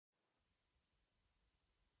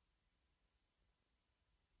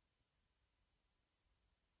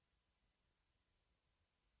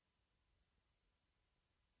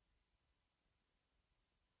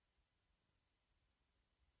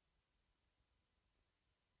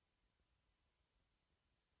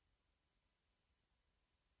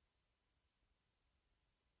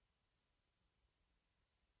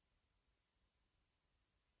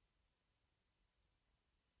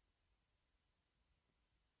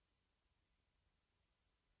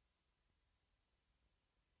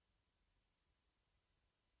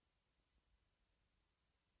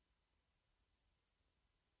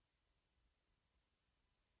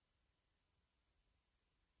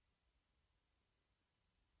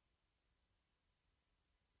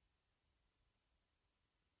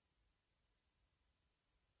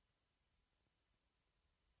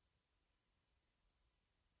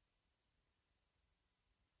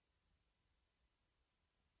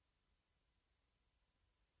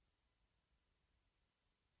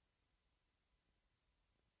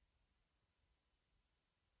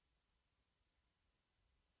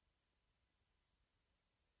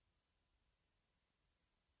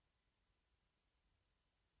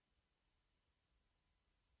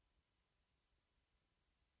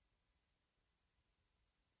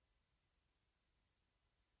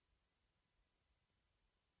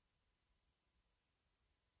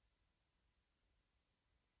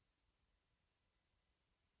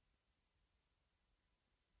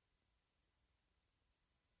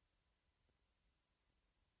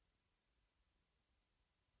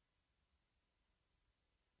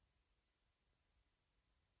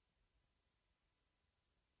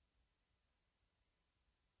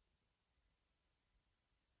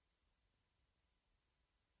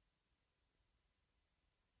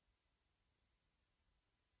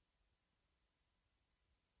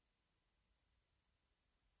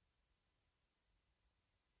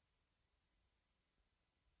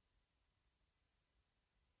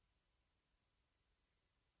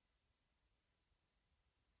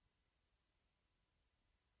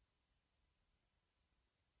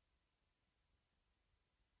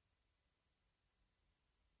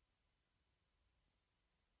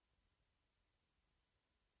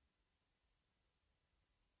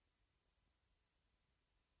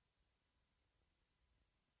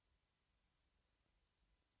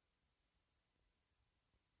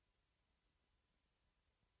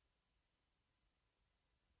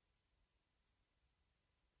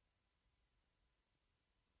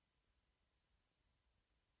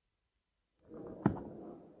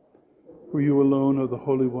for you alone are the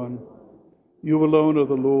Holy One. You alone are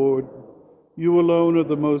the Lord. You alone are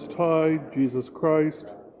the Most High, Jesus Christ,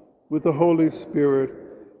 with the Holy Spirit,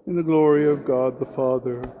 in the glory of God the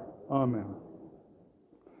Father. Amen.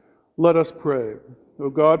 Let us pray. O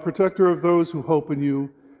God, protector of those who hope in you,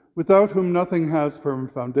 without whom nothing has firm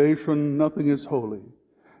foundation, nothing is holy,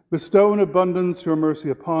 bestow in abundance your mercy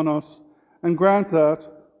upon us, and grant that,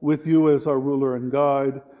 with you as our ruler and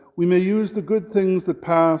guide, we may use the good things that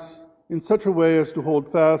pass in such a way as to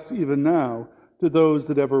hold fast even now to those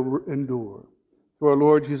that ever endure. Through our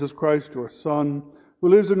Lord Jesus Christ, your Son, who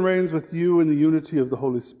lives and reigns with you in the unity of the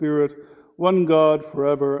Holy Spirit, one God,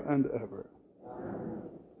 forever and ever.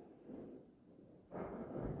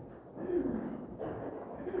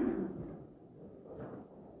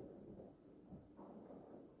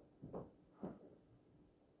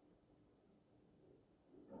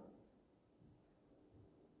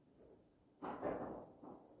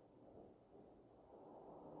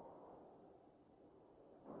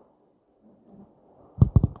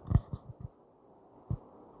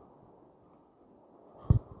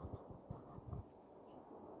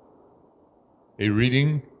 A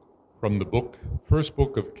reading from the first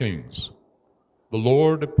book of Kings. The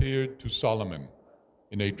Lord appeared to Solomon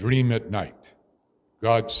in a dream at night.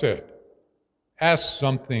 God said, "Ask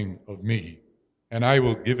something of me, and I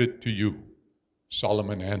will give it to you."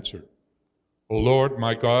 Solomon answered, "O Lord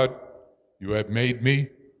my God, you have made me,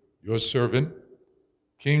 your servant,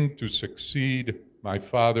 king to succeed my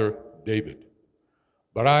father David.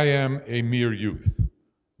 But I am a mere youth,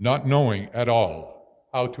 not knowing at all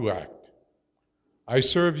how to act. I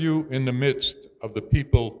serve you in the midst of the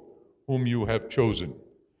people whom you have chosen,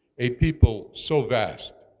 a people so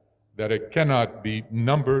vast that it cannot be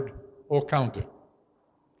numbered or counted.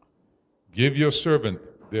 Give your servant,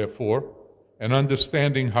 therefore, an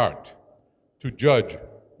understanding heart to judge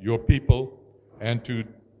your people and to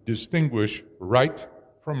distinguish right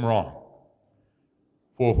from wrong.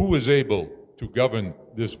 For who is able to govern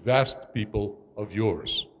this vast people of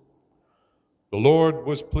yours?" The Lord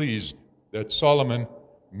was pleased that Solomon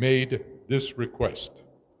made this request.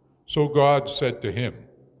 So God said to him,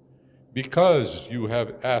 "Because you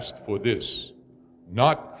have asked for this,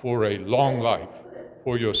 not for a long life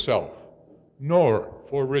for yourself, nor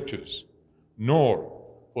for riches, nor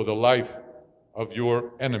for the life of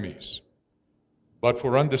your enemies, but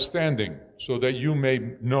for understanding, so that you may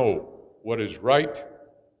know what is right,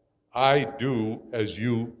 I do as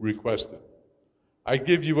you requested. I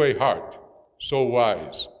give you a heart so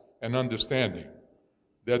wise and understanding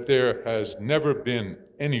that there has never been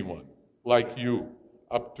anyone like you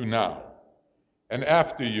up to now, and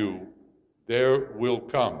after you there will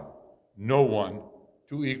come no one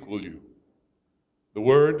to equal you." The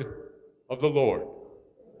word of the Lord.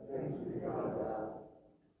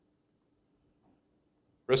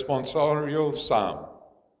 Responsorial Psalm.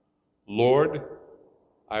 Lord,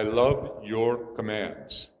 I love your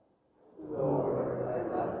commands. Lord, I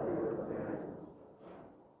love your commands.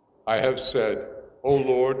 I have said, O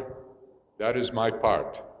Lord, that is my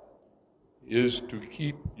part, is to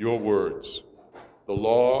keep your words. The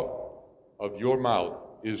law of your mouth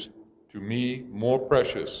is to me more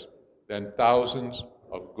precious than thousands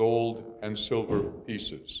of gold and silver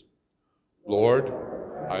pieces. Lord,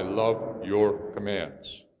 I love your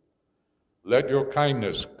commands. Let your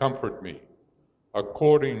kindness comfort me,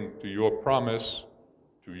 according to your promise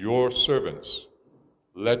to your servants.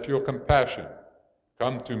 Let your compassion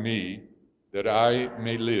come to me, that I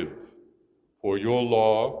may live, for your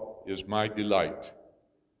law is my delight.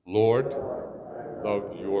 Lord, I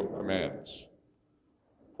love your commands.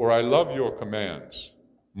 For I love your commands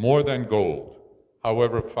more than gold,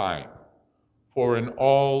 however fine. For in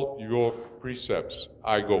all your precepts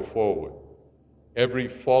I go forward. Every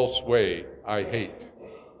false way I hate.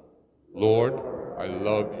 Lord, I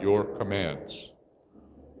love your commands.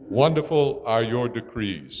 Wonderful are your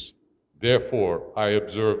decrees, therefore I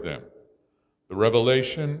observe them. The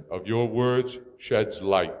revelation of your words sheds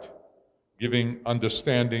light, giving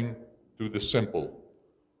understanding to the simple.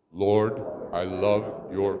 Lord, I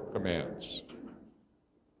love your commands.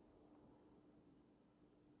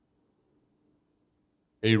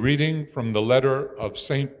 A reading from the letter of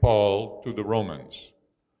St. Paul to the Romans.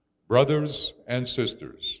 Brothers and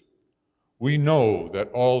sisters, we know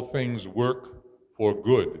that all things work for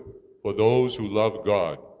good for those who love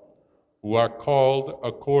God, who are called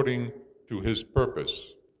according to his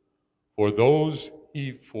purpose. For those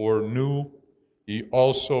he foreknew, he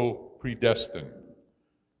also predestined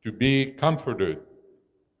to be conformed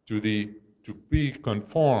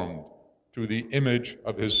to the image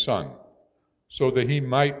of his Son, so that he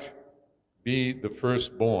might be the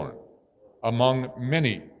firstborn among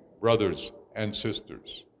many brothers and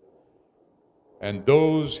sisters. And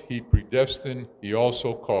those he predestined, he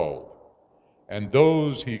also called. And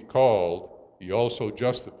those he called, he also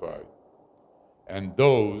justified. And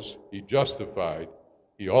those he justified,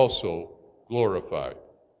 he also glorified.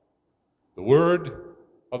 The word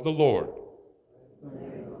of the Lord.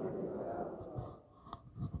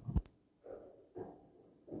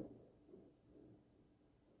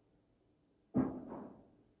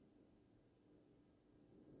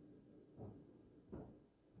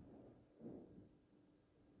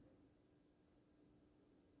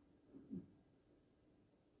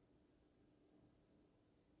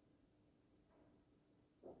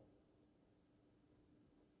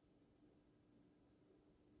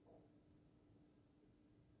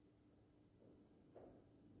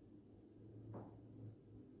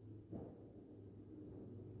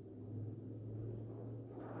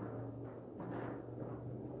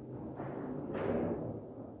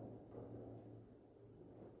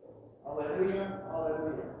 Hallelujah,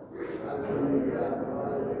 hallelujah. Hallelujah,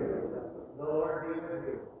 hallelujah. The Lord be with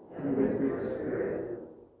you. And with your spirit.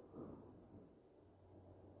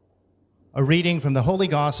 A reading from the Holy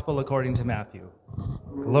Gospel according to Matthew.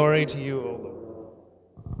 Glory to you, O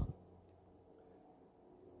Lord.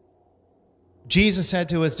 Jesus said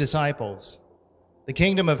to his disciples, "The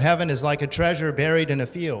kingdom of heaven is like a treasure buried in a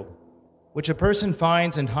field, which a person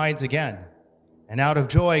finds and hides again, and out of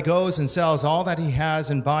joy goes and sells all that he has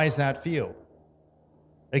and buys that field.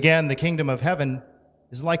 Again, the kingdom of heaven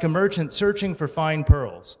is like a merchant searching for fine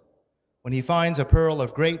pearls. When he finds a pearl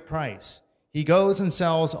of great price, he goes and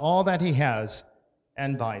sells all that he has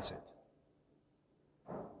and buys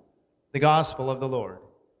it." The Gospel of the Lord.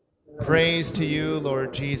 Praise to you,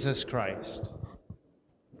 Lord Jesus Christ.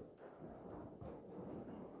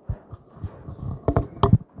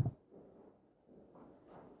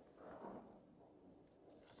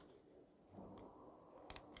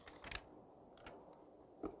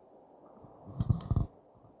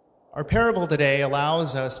 Our parable today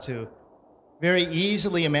allows us to very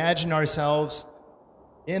easily imagine ourselves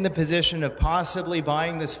in the position of possibly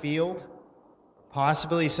buying this field,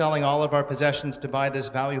 possibly selling all of our possessions to buy this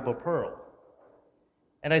valuable pearl.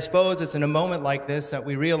 And I suppose it's in a moment like this that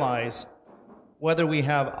we realize whether we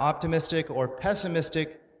have optimistic or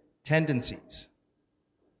pessimistic tendencies.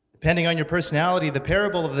 Depending on your personality, the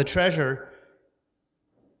parable of the treasure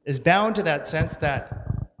is bound to that sense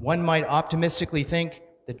that one might optimistically think,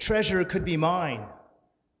 the treasure could be mine.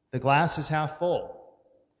 The glass is half full.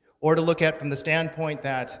 Or to look at from the standpoint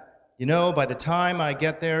that, by the time I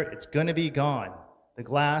get there, it's going to be gone. The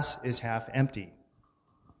glass is half empty.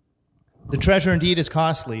 The treasure indeed is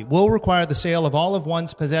costly, will require the sale of all of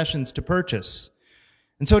one's possessions to purchase.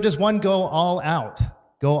 And so does one go all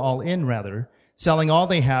in, selling all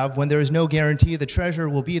they have when there is no guarantee the treasure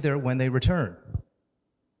will be there when they return.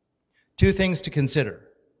 Two things to consider.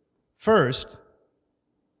 First,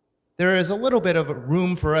 there is a little bit of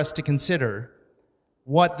room for us to consider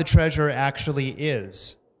what the treasure actually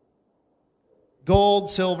is. Gold,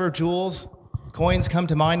 silver, jewels, coins come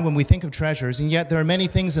to mind when we think of treasures, and yet there are many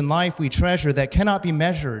things in life we treasure that cannot be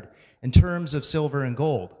measured in terms of silver and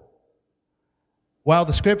gold. While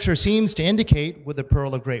the scripture seems to indicate with the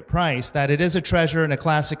pearl of great price that it is a treasure in a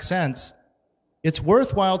classic sense, it's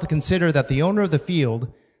worthwhile to consider that the owner of the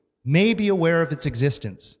field may be aware of its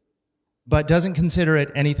existence, but doesn't consider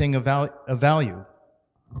it anything of value.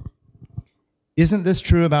 Isn't this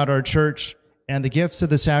true about our church and the gifts of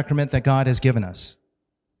the sacrament that God has given us?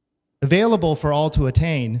 Available for all to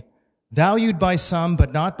attain, valued by some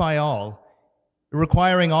but not by all,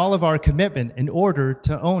 requiring all of our commitment in order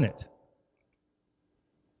to own it.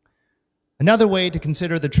 Another way to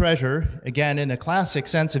consider the treasure, again in a classic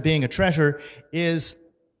sense of being a treasure, is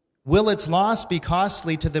will its loss be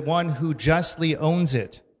costly to the one who justly owns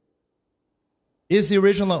it? Is the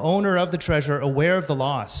original owner of the treasure aware of the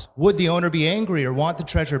loss? Would the owner be angry or want the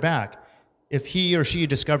treasure back if he or she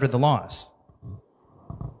discovered the loss?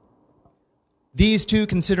 These two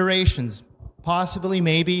considerations, possibly,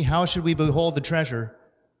 maybe, how should we behold the treasure?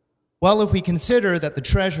 Well, if we consider that the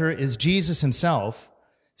treasure is Jesus himself,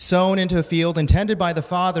 sown into a field intended by the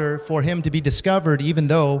Father for him to be discovered, even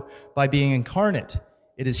though by being incarnate,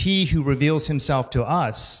 it is he who reveals himself to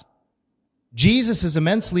us. Jesus is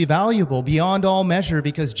immensely valuable beyond all measure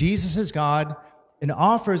because Jesus is God and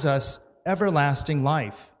offers us everlasting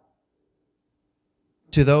life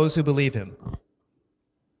to those who believe him.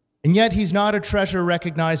 And yet he's not a treasure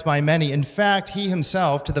recognized by many. In fact, he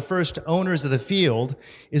himself, to the first owners of the field,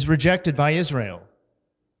 is rejected by Israel.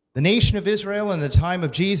 The nation of Israel in the time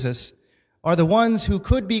of Jesus are the ones who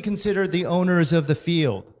could be considered the owners of the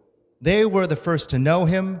field. They were the first to know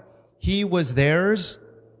him. He was theirs,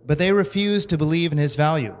 but they refused to believe in his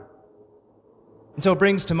value. And so it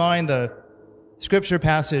brings to mind the scripture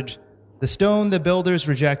passage, "The stone the builders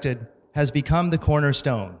rejected has become the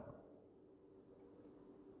cornerstone."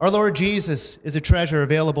 Our Lord Jesus is a treasure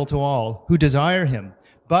available to all who desire him,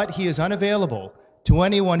 but he is unavailable to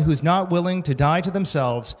anyone who's not willing to die to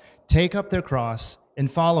themselves, take up their cross,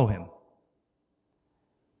 and follow him.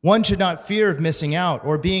 One should not fear of missing out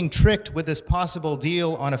or being tricked with this possible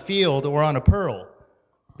deal on a field or on a pearl.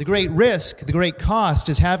 The great risk, the great cost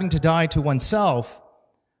is having to die to oneself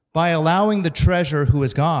by allowing the treasure who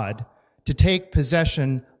is God to take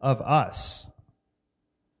possession of us.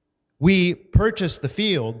 We purchase the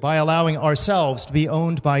field by allowing ourselves to be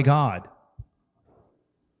owned by God.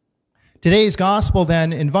 Today's gospel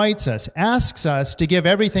then invites us, asks us to give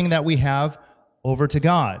everything that we have over to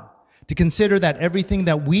God, to consider that everything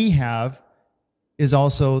that we have is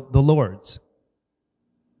also the Lord's.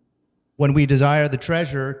 When we desire the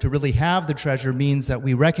treasure, to really have the treasure means that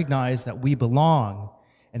we recognize that we belong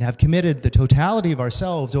and have committed the totality of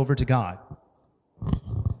ourselves over to God.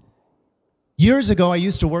 Years ago, I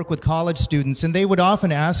used to work with college students, and they would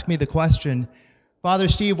often ask me the question, "Father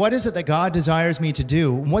Steve, what is it that God desires me to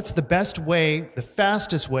do? What's the best way, the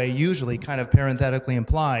fastest way, usually kind of parenthetically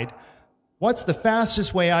implied, what's the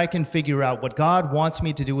fastest way I can figure out what God wants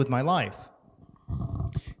me to do with my life?"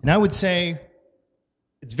 And I would say,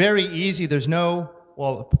 it's very easy. There's no,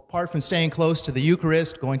 well, apart from staying close to the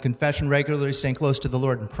Eucharist, going to confession regularly, staying close to the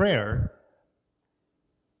Lord in prayer,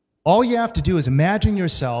 all you have to do is imagine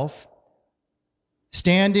yourself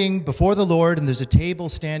standing before the Lord, and there's a table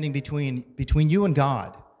standing between you and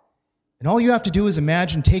God. And all you have to do is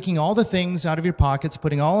imagine taking all the things out of your pockets,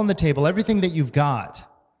 putting all on the table, everything that you've got.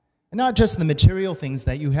 And not just the material things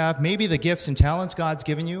that you have, maybe the gifts and talents God's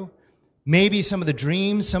given you, maybe some of the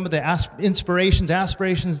dreams, some of the inspirations,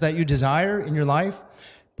 aspirations that you desire in your life.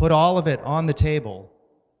 Put all of it on the table.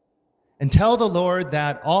 And tell the Lord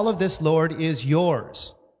that all of this, Lord, is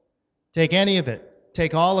yours. Take any of it.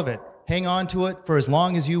 Take all of it. Hang on to it for as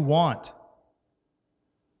long as you want.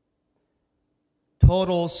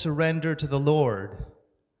 Total surrender to the Lord.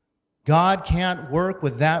 God can't work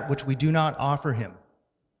with that which we do not offer him.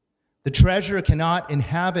 The treasure cannot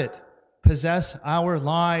inhabit, possess our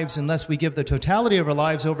lives unless we give the totality of our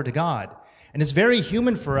lives over to God. And it's very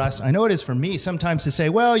human for us, I know it is for me, sometimes to say,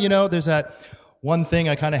 well, you know, there's that one thing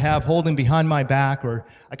I kind of have holding behind my back, or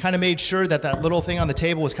I kind of made sure that that little thing on the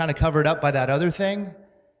table was kind of covered up by that other thing.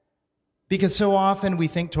 Because so often we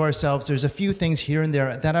think to ourselves, there's a few things here and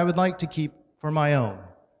there that I would like to keep for my own,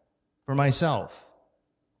 for myself.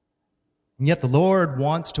 And yet the Lord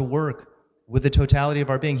wants to work with the totality of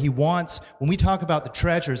our being. He wants, when we talk about the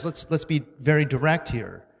treasures, let's be very direct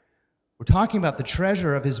here. We're talking about the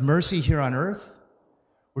treasure of his mercy here on earth.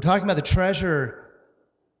 We're talking about the treasure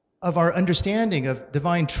of our understanding of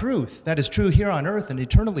divine truth that is true here on earth and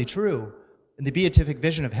eternally true in the beatific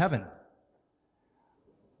vision of heaven.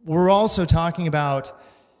 We're also talking about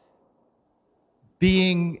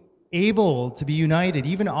being able to be united,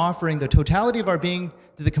 even offering the totality of our being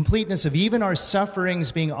to the completeness of even our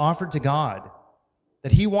sufferings being offered to God.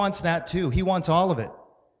 That he wants that too. He wants all of it.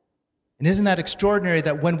 And isn't that extraordinary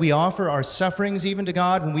that when we offer our sufferings even to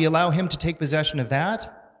God, when we allow him to take possession of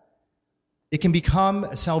that, it can become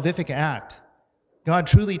a salvific act. God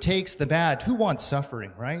truly takes the bad. Who wants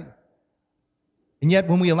suffering, right? And yet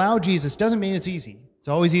when we allow Jesus, doesn't mean it's easy. It's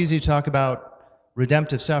always easy to talk about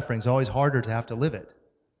redemptive suffering. It's always harder to have to live it.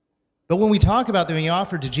 But when we talk about being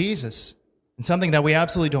offered to Jesus and something that we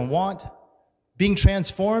absolutely don't want, being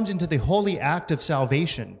transformed into the holy act of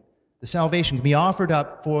salvation, the salvation can be offered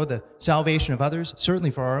up for the salvation of others, certainly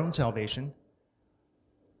for our own salvation,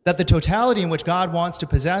 that the totality in which God wants to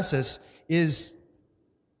possess us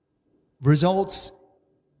results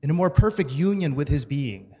in a more perfect union with his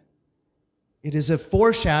being. It is a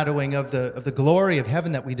foreshadowing of the glory of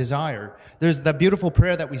heaven that we desire. There's that beautiful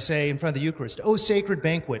prayer that we say in front of the Eucharist, "O sacred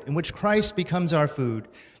banquet, in which Christ becomes our food.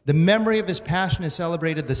 The memory of his passion is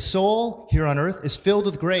celebrated. The soul here on earth is filled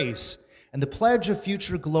with grace, and the pledge of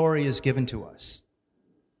future glory is given to us."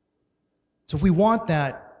 So if we want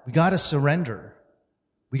that, we got to surrender.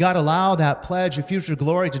 We got to allow that pledge of future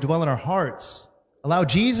glory to dwell in our hearts. Allow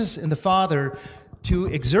Jesus and the Father to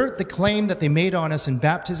exert the claim that they made on us in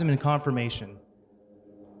baptism and confirmation.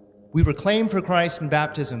 We were claimed for Christ in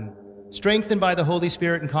baptism, strengthened by the Holy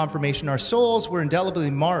Spirit in confirmation. Our souls were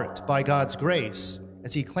indelibly marked by God's grace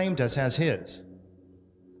as he claimed us as his.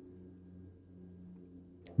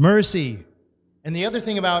 Mercy. And the other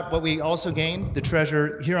thing about what we also gain, the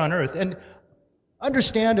treasure here on earth. And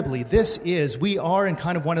understandably, we are in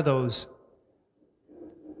kind of one of those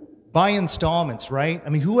by installments, right? I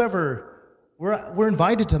mean, we're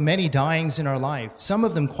invited to many dyings in our life, some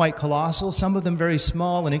of them quite colossal, some of them very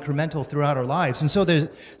small and incremental throughout our lives. And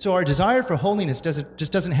so our desire for holiness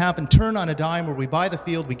just doesn't happen, turn on a dime where we buy the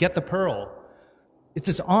field, we get the pearl. It's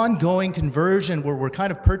this ongoing conversion where we're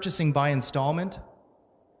kind of purchasing by installment.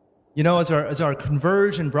 You know, as our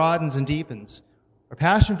conversion broadens and deepens, our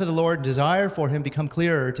passion for the Lord and desire for Him become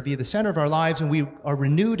clearer to be the center of our lives, and we are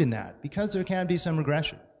renewed in that, because there can be some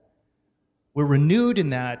regression. We're renewed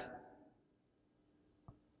in that.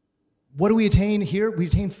 What do we attain here? We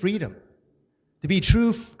attain freedom. To be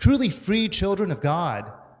truly free children of God,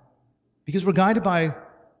 because we're guided by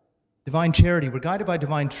divine charity, we're guided by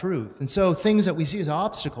divine truth. And so things that we see as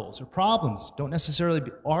obstacles or problems aren't necessarily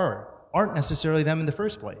them in the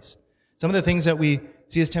first place. Some of the things that we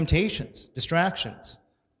see as temptations, distractions,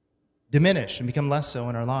 diminish and become less so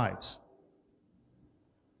in our lives.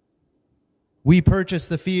 We purchase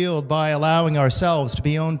the field by allowing ourselves to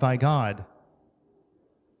be owned by God.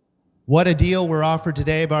 What a deal we're offered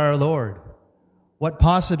today by our Lord. What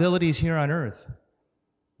possibilities here on earth.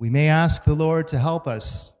 We may ask the Lord to help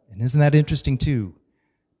us, and isn't that interesting too?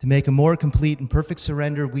 To make a more complete and perfect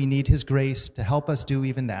surrender, we need His grace to help us do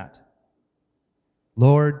even that.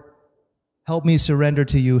 Lord, help me surrender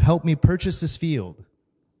to You. Help me purchase this field.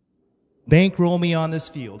 Bankroll me on this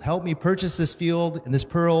field. Help me purchase this field and this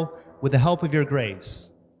pearl with the help of Your grace,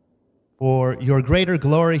 for Your greater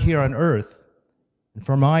glory here on earth and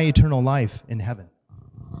for my eternal life in heaven.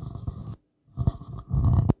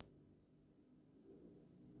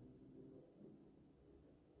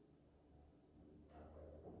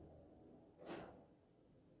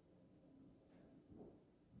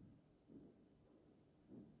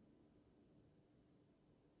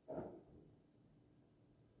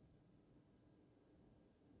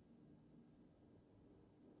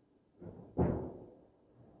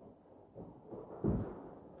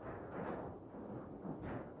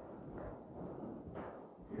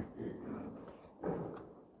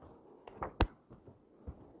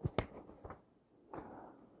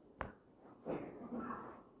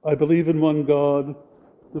 I believe in one God,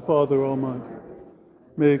 the Father Almighty,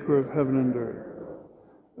 maker of heaven and earth,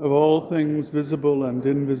 of all things visible and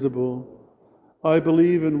invisible. I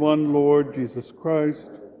believe in one Lord Jesus Christ,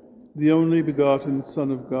 the only begotten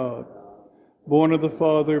Son of God, born of the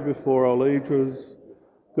Father before all ages,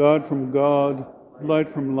 God from God,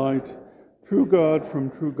 light from light, true God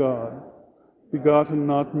from true God, begotten,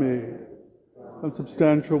 not made,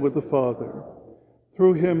 consubstantial with the Father.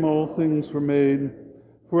 Through Him all things were made.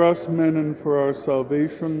 For us men and for our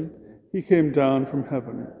salvation, He came down from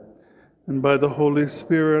heaven, and by the Holy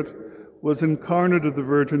Spirit was incarnate of the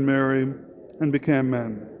Virgin Mary and became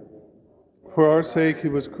man. For our sake He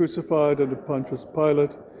was crucified under Pontius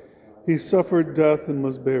Pilate. He suffered death and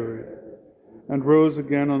was buried, and rose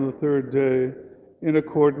again on the third day in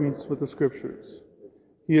accordance with the Scriptures.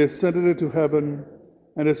 He ascended into heaven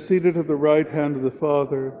and is seated at the right hand of the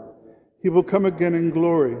Father. He will come again in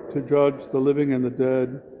glory to judge the living and the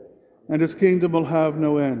dead, and His kingdom will have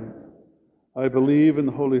no end. I believe in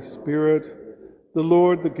the Holy Spirit, the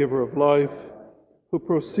Lord, the giver of life, who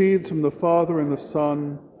proceeds from the Father and the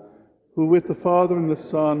Son, who with the Father and the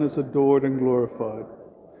Son is adored and glorified,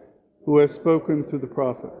 who has spoken through the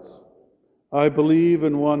prophets. I believe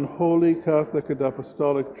in one holy, Catholic, and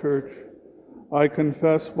Apostolic Church. I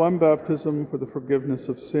confess one baptism for the forgiveness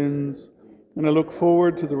of sins, and I look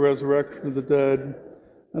forward to the resurrection of the dead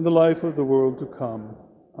and the life of the world to come.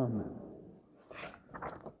 Amen.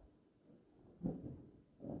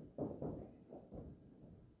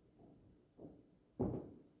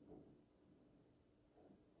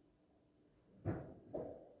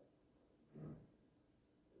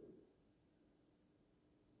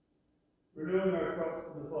 Renewing our trust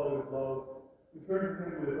in the Father's love, we turn to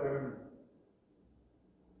Him with our needs.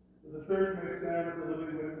 That the Church may stand as a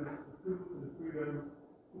living witness to truth and freedom,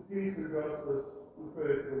 to peace and justice, we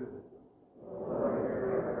pray for you.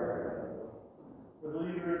 For the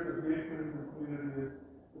leaders of nations and communities,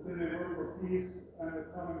 that they may work for peace and the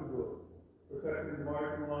common good, protecting the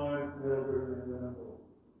marginalized, the elderly, and the vulnerable.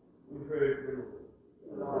 We pray for you.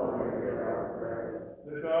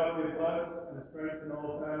 That God may bless and strengthen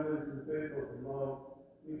all families in faith and love.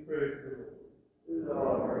 We pray for you.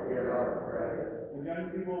 And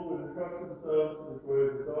young people would entrust themselves to the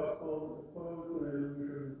joy of the gospel, opposed to the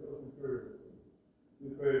illusions of materialism. We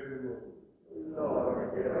pray for you.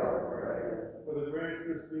 For the grace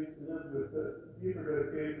to speak to Elizabeth, that deeper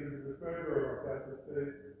dedication to the treasure of our Catholic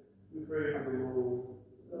faith, we pray for the Lord.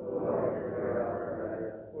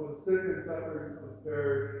 For for the sick and suffering of the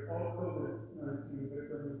parish, all COVID-19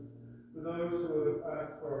 victims, for those who have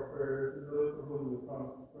asked for our prayers, and those for whom we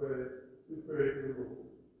promise to pray, we pray to the Lord.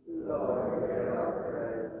 Lord, hear our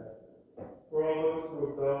prayer. For all those who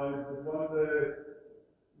have died, that one day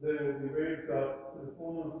they will be raised up to the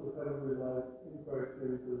fullness of heavenly life in Christ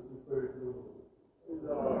Jesus, we pray to the Lord.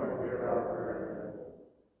 Lord, hear our prayer.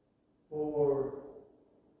 For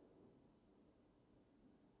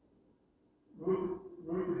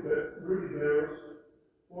Rudy Barros,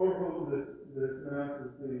 for whom this Mass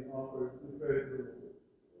is being offered, we pray to the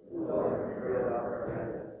Lord. Lord, hear our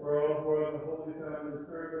prayer. For all who are in the Holy Family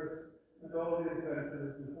service, and all the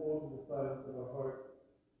intentions we hold in the silence of our hearts,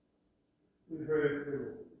 we pray to the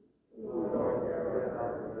Lord. Lord, hear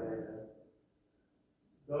our prayer.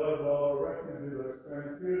 God of all, refuge us,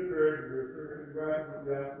 strength, hear the prayers of your church, and grant what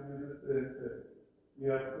we ask of you this day and faith.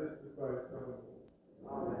 We ask this to Christ our Lord.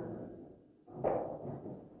 Amen.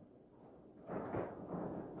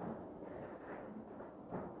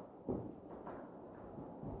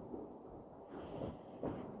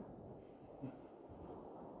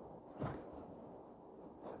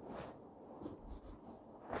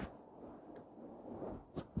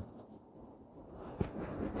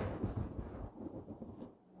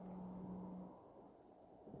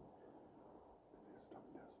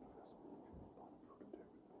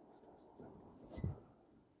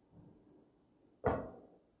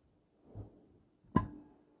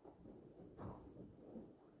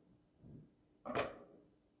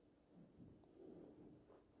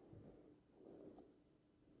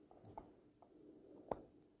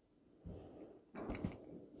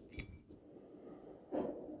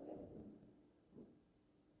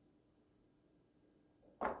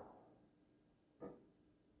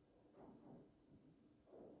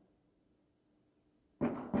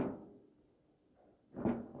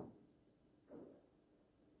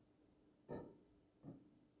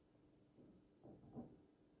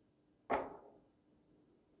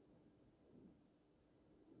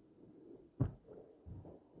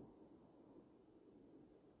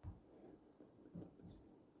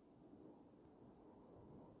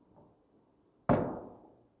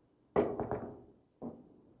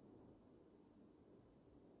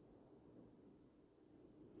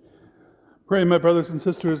 Pray, my brothers and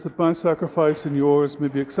sisters, that my sacrifice and yours may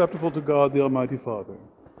be acceptable to God, the Almighty Father.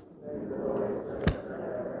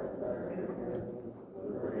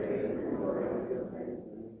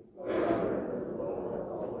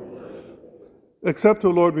 Accept, O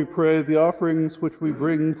Lord, we pray, the offerings which we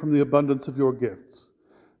bring from the abundance of your gifts,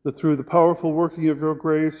 that through the powerful working of your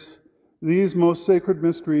grace, these most sacred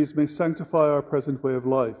mysteries may sanctify our present way of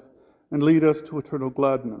life and lead us to eternal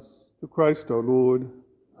gladness. Through Christ our Lord.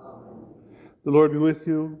 Amen. The Lord be with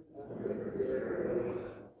you.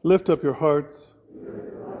 Lift up your hearts.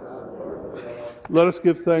 Let us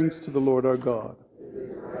give thanks to the Lord our God.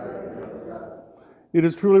 It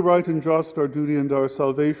is truly right and just, our duty and our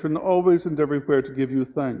salvation, always and everywhere to give you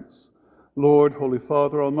thanks, Lord, Holy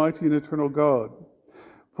Father, Almighty and eternal God.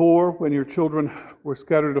 For when your children were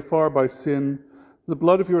scattered afar by sin, the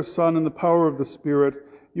blood of your Son and the power of the Spirit,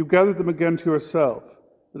 you gathered them again to yourself,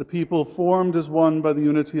 that a people formed as one by the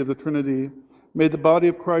unity of the Trinity, made the body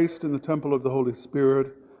of Christ in the temple of the Holy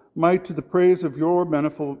Spirit, might, to the praise of your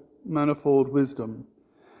manifold wisdom,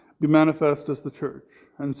 be manifest as the Church.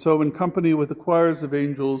 And so, in company with the choirs of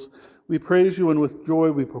angels, we praise you, and with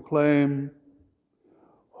joy we proclaim,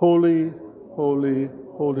 Holy, holy,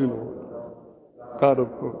 holy Lord, God of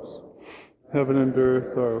hosts. Heaven and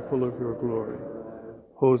earth are full of your glory.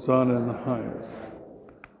 Hosanna in the highest.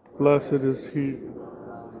 Blessed is he.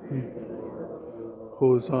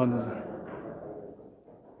 Hosanna.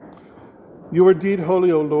 You are indeed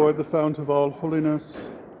holy, O Lord, the fount of all holiness.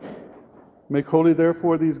 Make holy,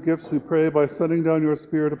 therefore, these gifts, we pray, by sending down your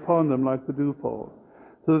Spirit upon them like the dewfall,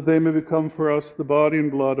 so that they may become for us the body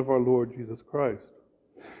and blood of our Lord Jesus Christ.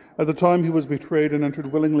 At the time he was betrayed and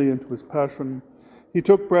entered willingly into his passion, he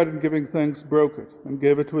took bread and, giving thanks, broke it and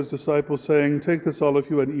gave it to his disciples, saying, Take this, all of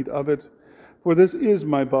you, and eat of it, for this is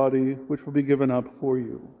my body, which will be given up for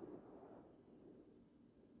you.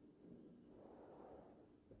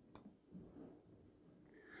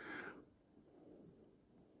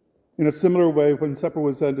 In a similar way, when supper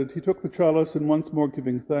was ended, he took the chalice, and once more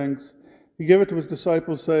giving thanks, he gave it to his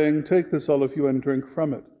disciples, saying, Take this, all of you, and drink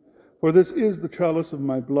from it. For this is the chalice of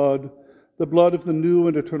my blood, the blood of the new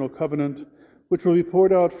and eternal covenant, which will be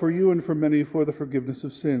poured out for you and for many for the forgiveness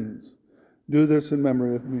of sins. Do this in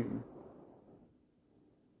memory of me.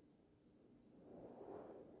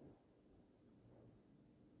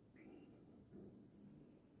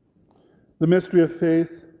 The mystery of faith.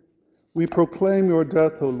 We proclaim your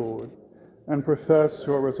death, O Lord, and profess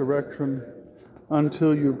your resurrection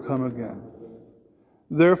until you come again.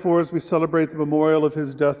 Therefore, as we celebrate the memorial of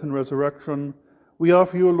his death and resurrection, we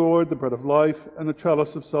offer you, Lord, the bread of life and the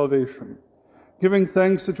chalice of salvation, giving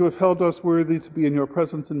thanks that you have held us worthy to be in your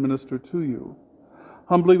presence and minister to you.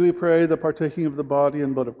 Humbly we pray that, partaking of the body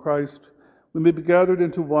and blood of Christ, we may be gathered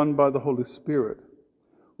into one by the Holy Spirit.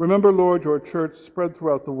 Remember, Lord, your church spread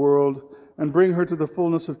throughout the world, and bring her to the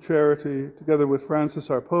fullness of charity, together with Francis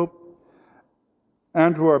our Pope,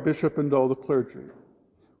 Andrew our Bishop, and all the clergy.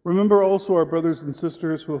 Remember also our brothers and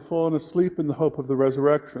sisters who have fallen asleep in the hope of the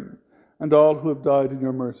resurrection, and all who have died in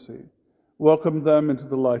your mercy. Welcome them into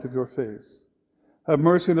the light of your face. Have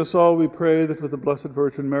mercy on us all, we pray, that with the Blessed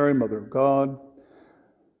Virgin Mary, Mother of God,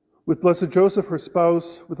 with Blessed Joseph, her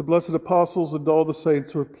spouse, with the blessed apostles and all the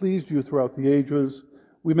saints who have pleased you throughout the ages,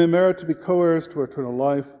 we may merit to be co-heirs to eternal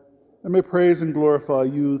life, and may praise and glorify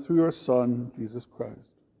you through your Son, Jesus Christ.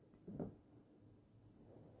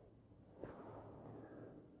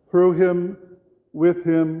 Through him, with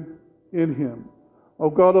him, in him. O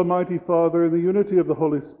God, Almighty Father, in the unity of the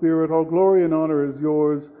Holy Spirit, all glory and honor is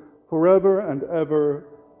yours, forever and ever.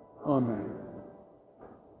 Amen.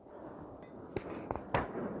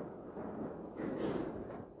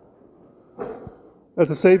 At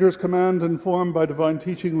the Saviour's command, informed by divine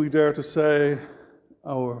teaching, we dare to say,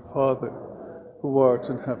 Our Father, who art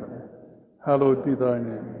in heaven, hallowed be thy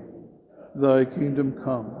name. Thy kingdom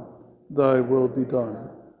come, thy will be done,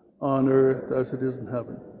 on earth as it is in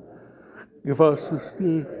heaven. Give us this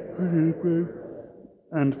day our daily bread,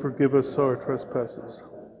 and forgive us our trespasses,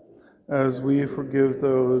 as we forgive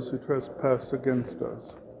those who trespass against us.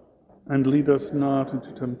 And lead us not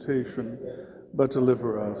into temptation, but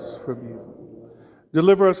deliver us from evil.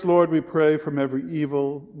 Deliver us, Lord, we pray, from every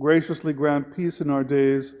evil. Graciously grant peace in our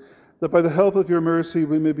days, that by the help of your mercy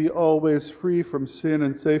we may be always free from sin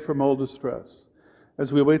and safe from all distress,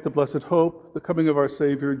 as we await the blessed hope, the coming of our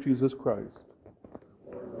Savior, Jesus Christ.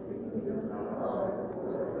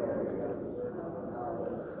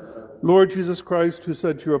 Lord Jesus Christ, who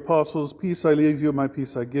said to your apostles, Peace I leave you, my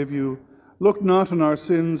peace I give you, look not on our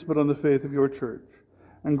sins, but on the faith of your church,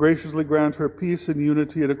 and graciously grant her peace and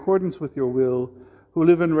unity in accordance with your will, who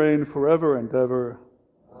live and reign forever and ever.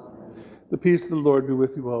 Amen. The peace of the Lord be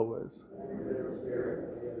with you always.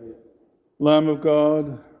 Lamb of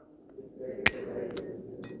God,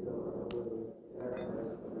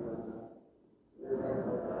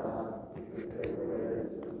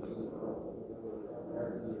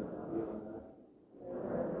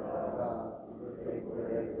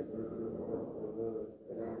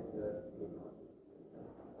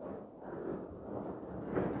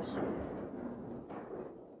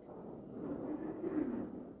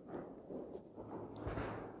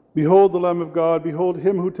 behold the Lamb of God, behold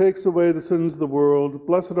him who takes away the sins of the world.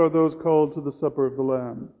 Blessed are those called to the supper of the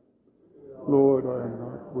Lamb. Lord, I am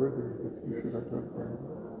not worthy that you should enter my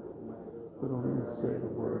mouth, but only say the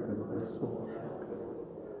word, and my soul shall be.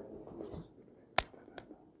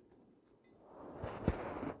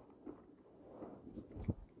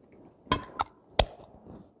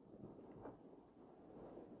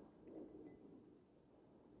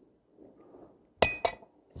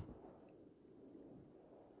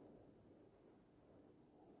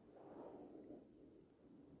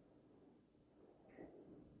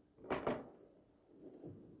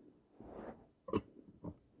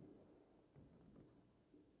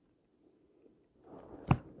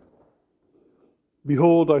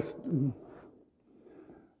 Behold,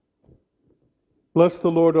 bless the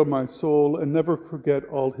Lord, O my soul, and never forget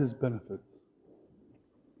all his benefits.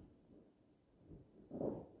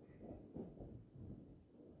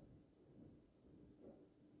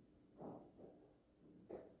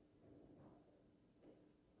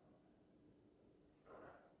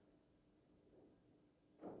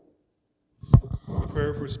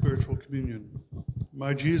 Prayer for spiritual communion.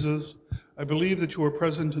 My Jesus, I believe that you are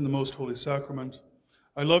present in the most holy sacrament.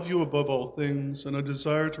 I love you above all things, and I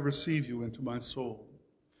desire to receive you into my soul.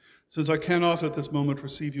 Since I cannot at this moment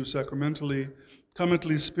receive you sacramentally, come at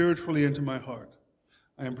least spiritually into my heart.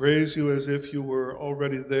 I embrace you as if you were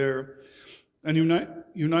already there, and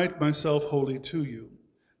unite myself wholly to you.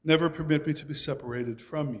 Never permit me to be separated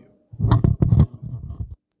from you.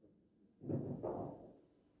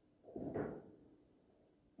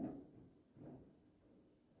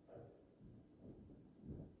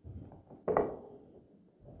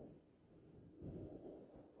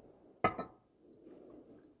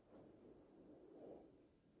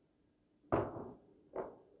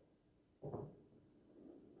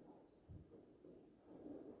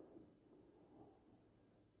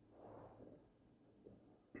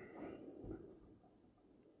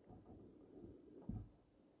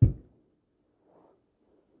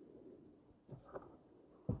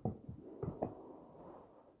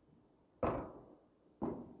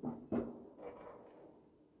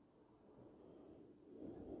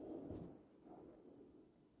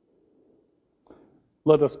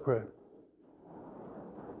 Let us pray.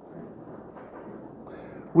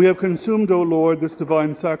 We have consumed, O Lord, this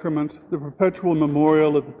divine sacrament, the perpetual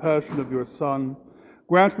memorial of the passion of your Son.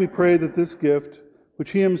 Grant, we pray, that this gift, which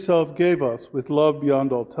he himself gave us with love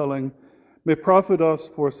beyond all telling, may profit us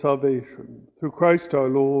for salvation. Through Christ our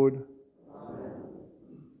Lord. Amen.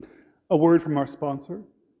 A word from our sponsor.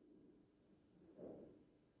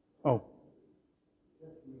 Oh.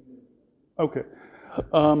 Okay.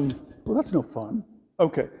 Well, that's no fun.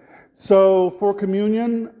 Okay. So for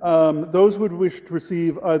communion, those who would wish to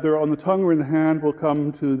receive either on the tongue or in the hand will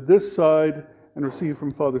come to this side and receive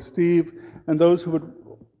from Father Steve. And those who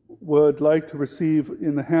would like to receive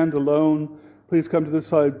in the hand alone, please come to this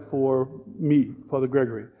side for me, Father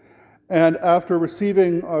Gregory. And after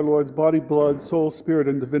receiving our Lord's body, blood, soul, spirit,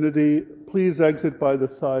 and divinity, please exit by the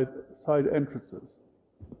side entrances.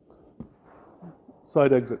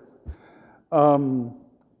 Side exits. The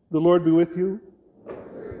Lord be with you.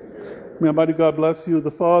 May Almighty God bless you,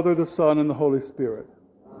 the Father, the Son, and the Holy Spirit.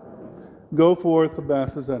 Go forth, the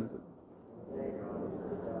Mass is ended.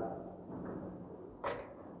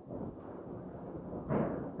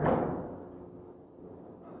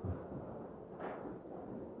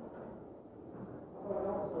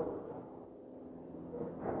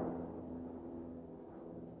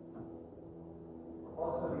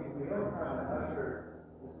 Also, we don't have an usher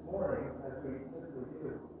this morning, as we typically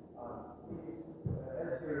do.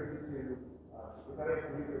 As you're used to preparing for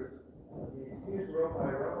leaders, the excuse row by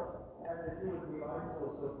row, and if you would be mindful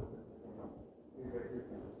of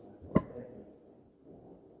thank you.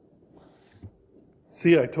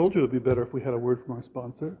 See, I told you it would be better if we had a word from our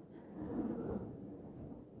sponsor.